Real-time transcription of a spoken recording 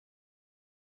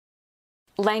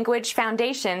Language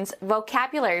Foundations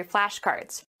Vocabulary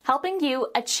Flashcards, helping you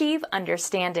achieve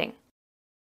understanding.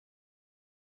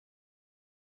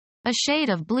 A shade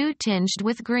of blue tinged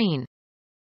with green.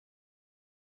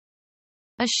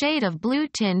 A shade of blue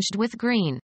tinged with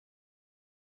green.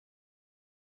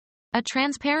 A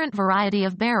transparent variety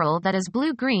of beryl that is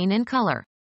blue-green in color.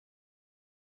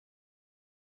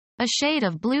 A shade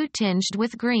of blue tinged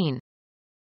with green.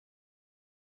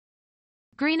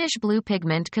 Greenish-blue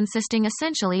pigment consisting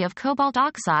essentially of cobalt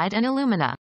oxide and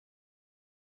alumina.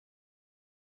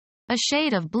 A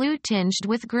shade of blue tinged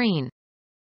with green.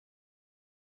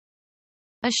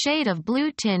 A shade of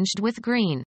blue tinged with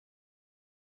green.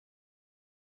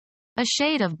 A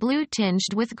shade of blue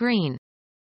tinged with green.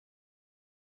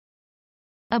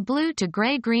 A blue to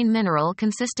gray-green mineral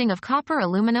consisting of copper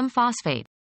aluminum phosphate.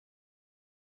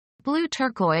 Blue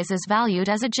turquoise is valued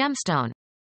as a gemstone.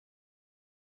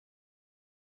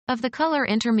 Of the color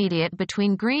intermediate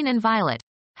between green and violet,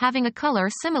 having a color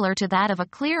similar to that of a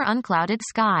clear unclouded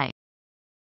sky.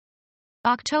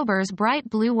 October's bright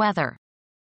blue weather.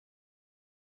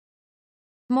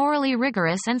 Morally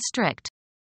rigorous and strict.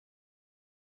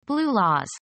 Blue laws.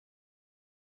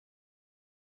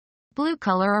 Blue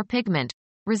color or pigment,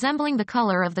 resembling the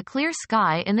color of the clear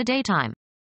sky in the daytime.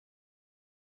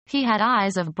 He had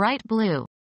eyes of bright blue.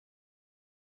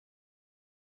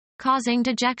 Causing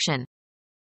dejection.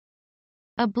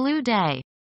 A blue day.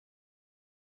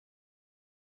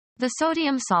 The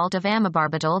sodium salt of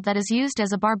amibarbital that is used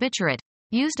as a barbiturate,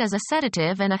 used as a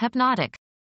sedative and a hypnotic.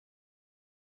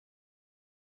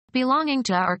 Belonging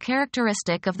to or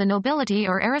characteristic of the nobility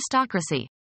or aristocracy.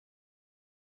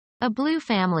 A blue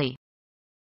family.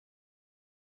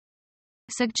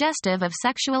 Suggestive of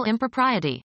sexual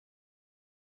impropriety.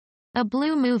 A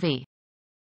blue movie.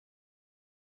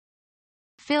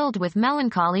 Filled with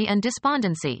melancholy and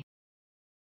despondency.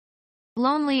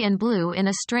 Lonely and blue in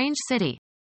a strange city.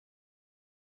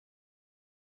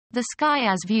 The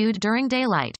sky as viewed during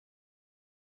daylight.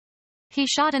 He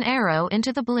shot an arrow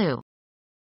into the blue.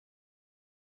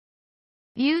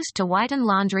 Used to whiten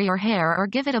laundry or hair or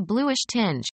give it a bluish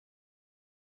tinge.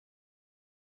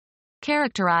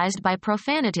 Characterized by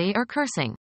profanity or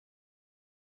cursing.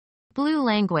 Blue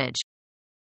language.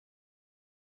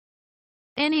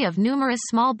 Any of numerous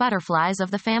small butterflies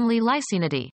of the family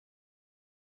Lycaenidae.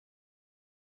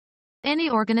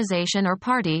 Any organization or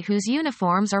party whose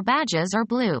uniforms or badges are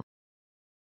blue.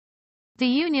 The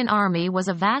Union Army was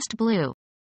a vast blue.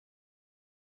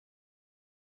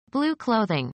 Blue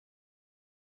clothing.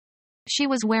 She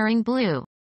was wearing blue.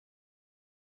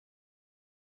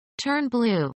 Turn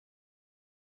blue.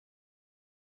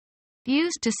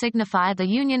 Used to signify the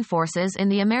Union forces in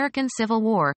the American Civil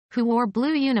War, who wore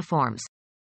blue uniforms.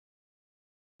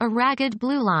 A ragged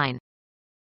blue line.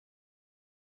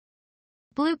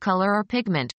 Blue color or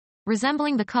pigment,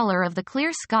 resembling the color of the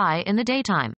clear sky in the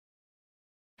daytime.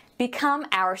 Become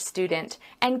our student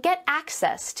and get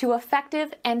access to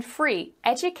effective and free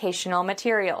educational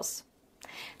materials.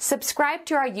 Subscribe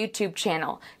to our YouTube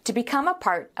channel to become a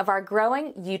part of our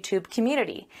growing YouTube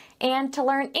community and to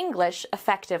learn English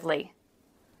effectively.